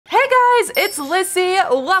guys, it's Lyssy.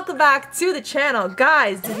 Welcome back to the channel.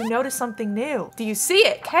 Guys, did you notice something new? Do you see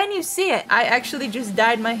it? Can you see it? I actually just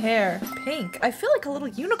dyed my hair pink. I feel like a little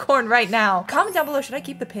unicorn right now. Comment down below, should I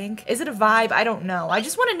keep the pink? Is it a vibe? I don't know. I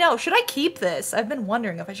just want to know, should I keep this? I've been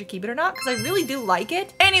wondering if I should keep it or not because I really do like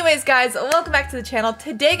it. Anyways, guys, welcome back to the channel.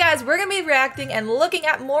 Today, guys, we're gonna be reacting and looking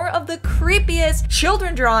at more of the creepiest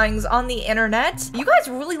children drawings on the internet. You guys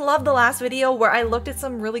really loved the last video where I looked at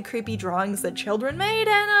some really creepy drawings that children made,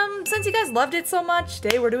 and since you guys loved it so much,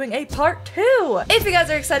 today we're doing a part 2. If you guys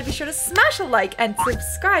are excited, be sure to smash a like and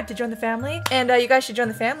subscribe to join the family. And you guys should join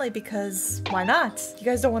the family because why not? You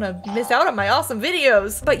guys don't want to miss out on my awesome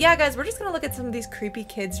videos. But yeah, guys, we're just gonna look at some of these creepy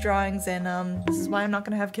kids drawings, and this is why I'm not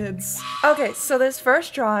gonna have kids. Okay, so this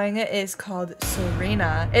first drawing is called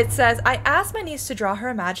Serena. It says, I asked my niece to draw her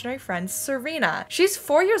imaginary friend Serena. She's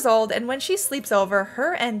 4 years old, and when she sleeps over,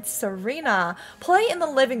 her and Serena play in the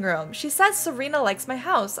living room. She says Serena likes my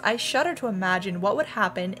house. I shudder to imagine what would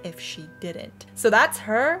happen if she didn't. So that's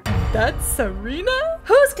her. That's Serena?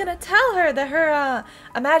 Who's gonna tell her that her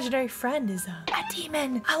imaginary friend is a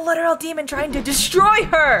demon? A literal demon trying to destroy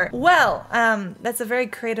her! Well, that's a very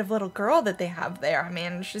creative little girl that they have there. I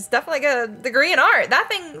mean, she's definitely got a degree in art. That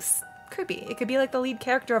thing's creepy. It could be like the lead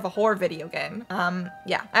character of a horror video game.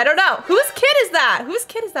 Yeah, I don't know. Whose kid is that? Whose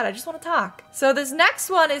kid is that? I just want to talk. So this next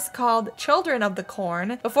one is called Children of the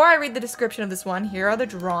Corn. Before I read the description of this one, here are the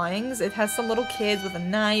drawings. It has some little kids with a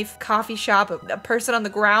knife, coffee shop, a person on the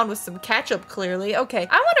ground with some ketchup, clearly. Okay,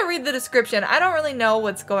 I want to read the description. I don't really know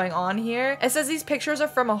what's going on here. It says these pictures are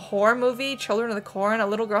from a horror movie, Children of the Corn. A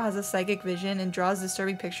little girl has a psychic vision and draws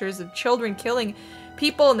disturbing pictures of children killing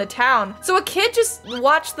people in the town. So a kid just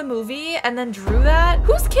watched the movie and then drew that?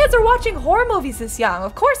 Whose kids are watching horror movies this young?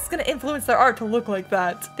 Of course it's gonna influence their art to look like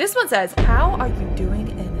that. This one says, how are you doing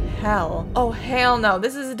in hell? Oh, hell no.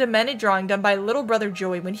 This is a demented drawing done by little brother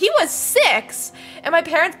Joey when he was 6 and my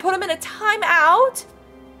parents put him in a timeout.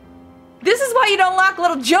 This is why you don't lock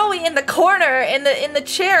little Joey in the corner, in the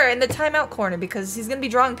chair, in the timeout corner, because he's gonna be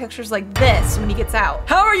drawing pictures like this when he gets out.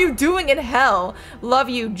 How are you doing in hell? Love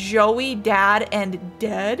you, Joey, Dad, and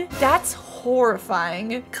Dead. That's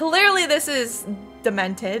horrifying. Clearly this is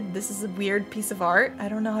demented. This is a weird piece of art. I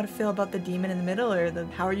don't know how to feel about the demon in the middle or the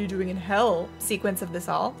how are you doing in hell sequence of this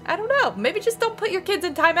all. I don't know. Maybe just don't put your kids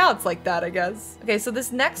in timeouts like that, I guess. Okay, so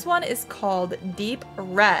this next one is called Deep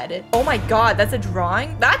Red. Oh my god, that's a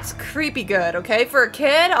drawing? That's creepy good, okay? For a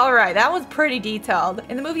kid? Alright, that was pretty detailed.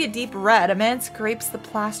 In the movie A Deep Red, a man scrapes the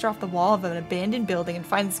plaster off the wall of an abandoned building and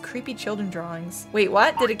finds creepy children drawings. Wait,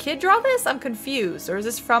 what? Did a kid draw this? I'm confused. Or is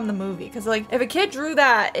this from the movie? Because like, if a kid drew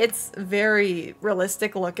that, it's very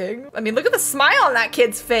realistic looking. I mean, look at the smile on that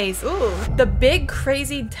kid's face. Ooh. The Big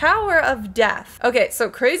Crazy Tower of Death. Okay, so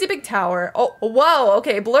crazy big tower. Oh, whoa.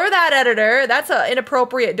 Okay, blur that, editor. That's an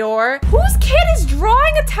inappropriate door. Whose kid is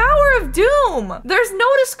drawing a Tower of Doom? There's no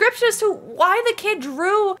description as to why the kid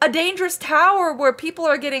drew a dangerous tower where people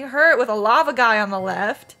are getting hurt with a lava guy on the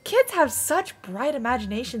left. Kids have such bright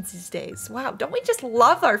imaginations these days. Wow, don't we just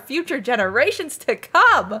love our future generations to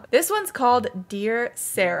come? This one's called Dear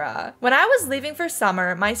Sarah. When I was leaving for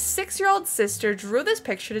summer, my 6-year-old sister drew this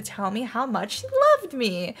picture to tell me how much she loved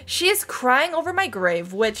me. She is crying over my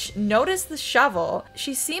grave, which, notice the shovel,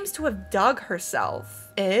 she seems to have dug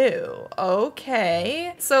herself. Ew,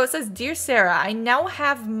 okay. So it says, Dear Sarah, I now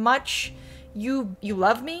have much. You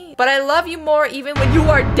love me, but I love you more even when you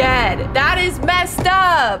are dead. That is messed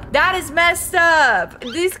up. That is messed up.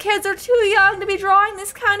 These kids are too young to be drawing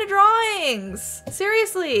this kind of drawings.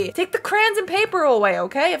 Seriously, take the crayons and paper away,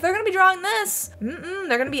 okay? If they're gonna be drawing this,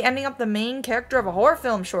 they're gonna be ending up the main character of a horror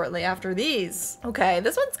film shortly after these. Okay,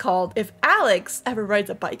 this one's called If Alex Ever Rides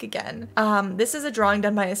a Bike Again. This is a drawing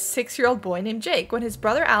done by a 6-year-old boy named Jake. When his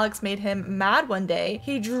brother Alex made him mad one day,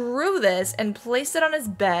 he drew this and placed it on his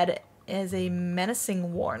bed as a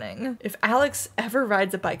menacing warning. If Alex ever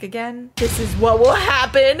rides a bike again, this is what will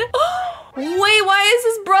happen. Wait, why is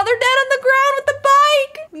his brother dead on the ground with the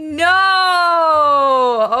bike?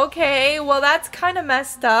 No! Okay, well that's kind of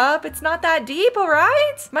messed up. It's not that deep,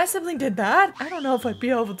 alright? My sibling did that. I don't know if I'd be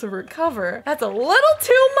able to recover. That's a little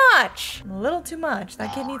too much. A little too much.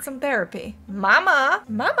 That kid needs some therapy. Mama.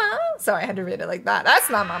 Mama. Sorry, I had to read it like that. That's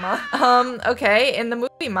not mama. Okay, in the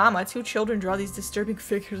movie Mama, 2 children draw these disturbing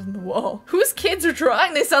figures on the wall. Whose kids are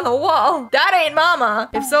drawing this on the wall? That ain't mama.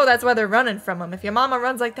 If so, that's why they're running from him. If your mama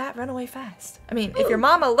runs like that, run away fast. I mean, if your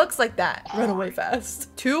mama looks like that, run away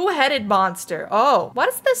fast. Two-headed monster. Oh, why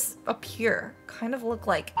does this appear? kind of look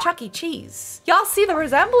like Chuck E. Cheese. Y'all see the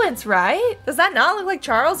resemblance, right? Does that not look like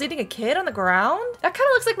Charles eating a kid on the ground? That kind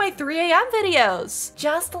of looks like my 3 a.m. videos.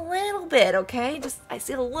 Just a little bit, okay? I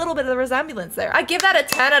see a little bit of the resemblance there. I give that a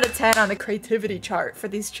 10 out of 10 on the creativity chart for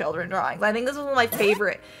these children drawings. I think this was one of my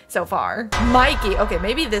favorite so far. Mikey. Okay,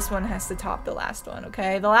 maybe this one has to top the last one,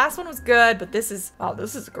 okay? The last one was good, but this is, oh,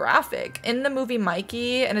 this is graphic. In the movie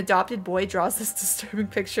Mikey, an adopted boy draws this disturbing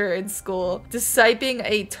picture in school, deciding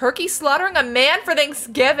a turkey slaughtering a man for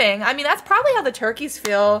Thanksgiving. I mean, that's probably how the turkeys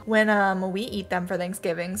feel when we eat them for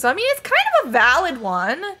Thanksgiving. So, I mean, it's kind of a valid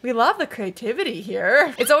one. We love the creativity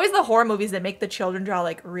here. It's always the horror movies that make the children draw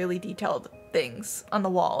like really detailed things on the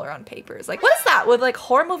wall or on papers. Like, what is that with like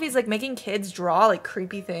horror movies, like making kids draw like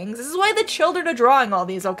creepy things? This is why the children are drawing all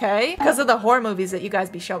these, okay? Because of the horror movies that you guys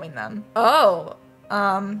be showing them. Oh.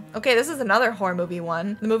 Okay, this is another horror movie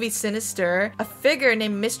one. The movie Sinister. A figure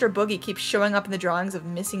named Mr. Boogie keeps showing up in the drawings of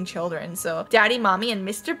missing children. So, Daddy, Mommy, and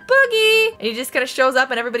Mr. Boogie. And he just kind of shows up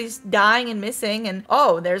and everybody's dying and missing. And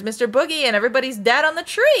oh, there's Mr. Boogie and everybody's dead on the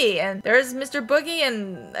tree. And there's Mr. Boogie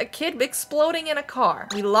and a kid exploding in a car.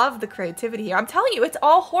 We love the creativity here. I'm telling you, it's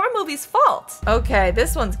all horror movies' fault. Okay,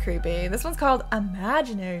 this one's creepy. This one's called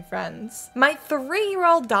Imaginary Friends. My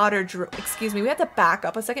 3-year-old daughter drew, excuse me, we have to back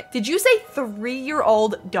up a second. Did you say 3-year-old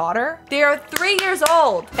daughter? They are 3 years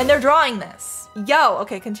old and they're drawing this. Yo,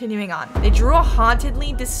 okay, continuing on. They drew a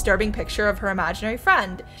hauntedly disturbing picture of her imaginary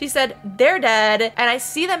friend. She said, they're dead and I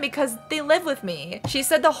see them because they live with me. She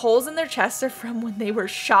said the holes in their chests are from when they were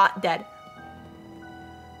shot dead.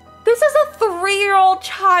 This is a 3-year-old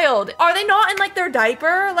child. Are they not in like their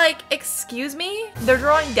diaper? Like, excuse me? They're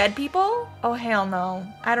drawing dead people? Oh, hell no.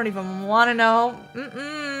 I don't even want to know.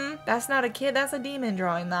 That's not a kid, that's a demon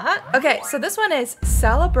drawing that. Okay, so this one is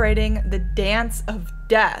celebrating the dance of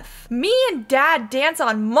death. Me and Dad dance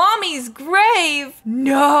on Mommy's grave.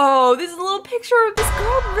 No, this is a little picture of this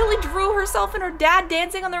girl really drew herself and her dad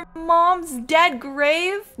dancing on their mom's dead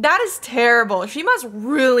grave. That is terrible. She must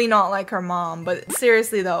really not like her mom, but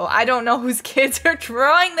seriously though, I don't know whose kids are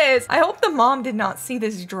drawing this. I hope the mom did not see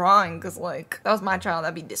this drawing because like, that was my child,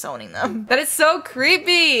 I'd be disowning them. That is so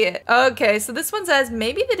creepy. Okay, so this one says,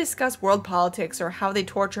 maybe they discuss world politics or how they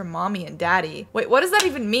torture Mommy and Daddy. Wait, what does that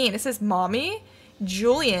even mean? It says Mommy,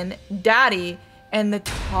 Julian, Daddy, and the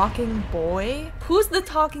talking boy? Who's the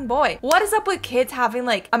talking boy? What is up with kids having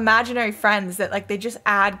like imaginary friends that like they just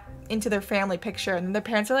add into their family picture and their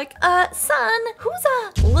parents are like, son,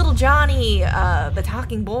 who's little Johnny, the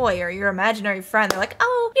talking boy or your imaginary friend? They're like,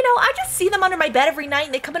 oh, you know, I just see them under my bed every night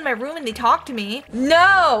and they come in my room and they talk to me.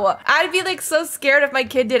 No, I'd be like so scared if my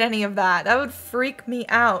kid did any of that. That would freak me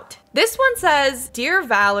out. This one says, Dear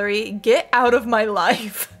Valerie, get out of my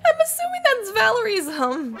life. I'm assuming that's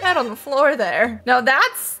Valerie's head on the floor there. No,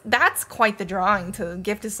 that's quite the drawing to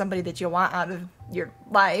give to somebody that you want out of your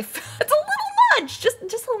life. It's a little much, just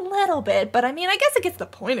a little bit, but I mean, I guess it gets the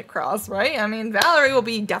point across, right? I mean, Valerie will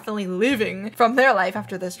be definitely living from their life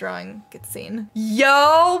after this drawing gets seen.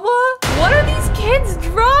 Yo, what are these kids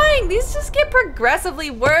drawing? These just get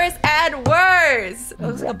progressively worse and worse. It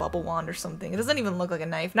looks like a bubble wand or something. It doesn't even look like a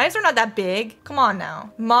knife. Knives are not that big. Come on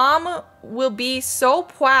now. Mom will be so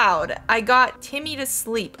proud I got Timmy to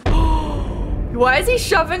sleep. Why is he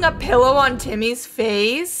shoving a pillow on Timmy's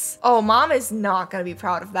face? Oh, Mom is not gonna be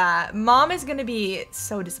proud of that. Mom is gonna be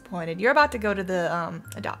so disappointed. You're about to go to the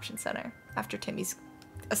adoption center after Timmy's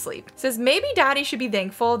asleep. Says maybe Daddy should be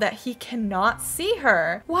thankful that he cannot see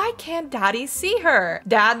her. Why can't Daddy see her?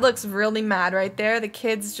 Dad looks really mad right there. The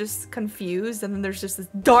kid's just confused and then there's just this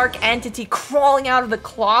dark entity crawling out of the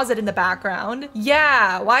closet in the background.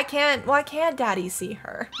 Yeah, why can't Daddy see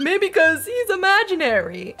her? Maybe because he's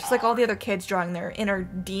imaginary. Just like all the other kids drawing their inner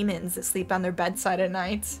demons that sleep on their bedside at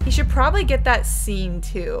night. He should probably get that scene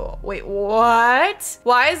too. Wait, what?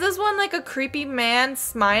 Why is this one like a creepy man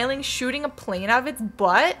smiling, shooting a plane out of its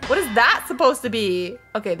butt? What is that supposed to be?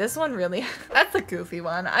 Okay, this one really, that's a goofy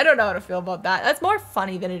one. I don't know how to feel about that. That's more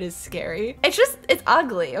funny than it is scary. It's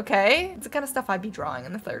ugly, okay? It's the kind of stuff I'd be drawing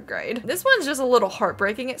in the 3rd grade. This one's just a little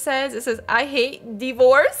heartbreaking, it says, I hate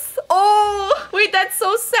divorce. Oh, wait, that's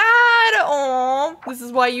so sad. Oh, this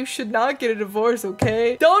is why you should not get a divorce,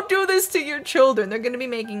 okay? Don't do this to your children. They're gonna be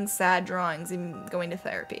making sad drawings and going to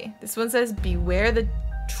therapy. This one says, beware the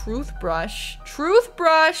toothbrush.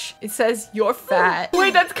 It says you're fat.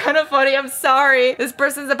 Wait, that's kind of funny. I'm sorry. This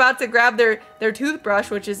person's about to grab their toothbrush,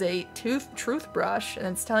 which is a toothbrush, and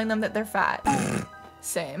it's telling them that they're fat.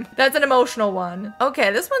 Same. That's an emotional one.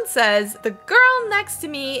 Okay, this one says the girl next to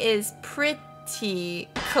me is pretty T.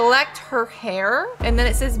 Collect her hair. And then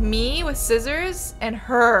it says me with scissors and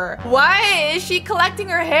her. Why is she collecting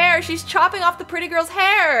her hair? She's chopping off the pretty girl's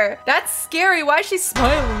hair. That's scary. Why is she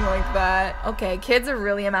smiling like that? Okay, kids are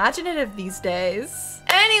really imaginative these days.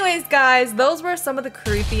 Anyways, guys, those were some of the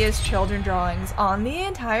creepiest children drawings on the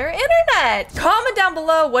entire internet. Comment down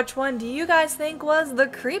below which one do you guys think was the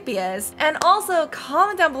creepiest. And also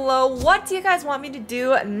comment down below what do you guys want me to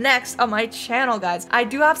do next on my channel, guys. I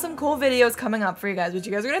do have some cool videos coming up for you guys, which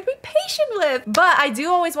you guys are gonna have to be patient with. But I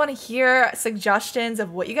do always want to hear suggestions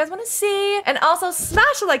of what you guys want to see. And also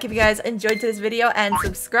smash a like if you guys enjoyed today's video and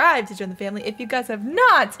subscribe to join the family if you guys have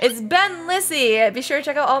not. It's been Lyssy. Be sure to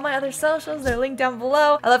check out all my other socials. They're linked down below.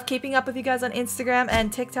 I love keeping up with you guys on Instagram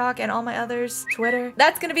and TikTok and all my others, Twitter.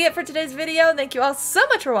 That's gonna be it for today's video. Thank you all so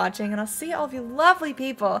much for watching, and I'll see all of you lovely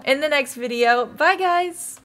people in the next video. Bye, guys.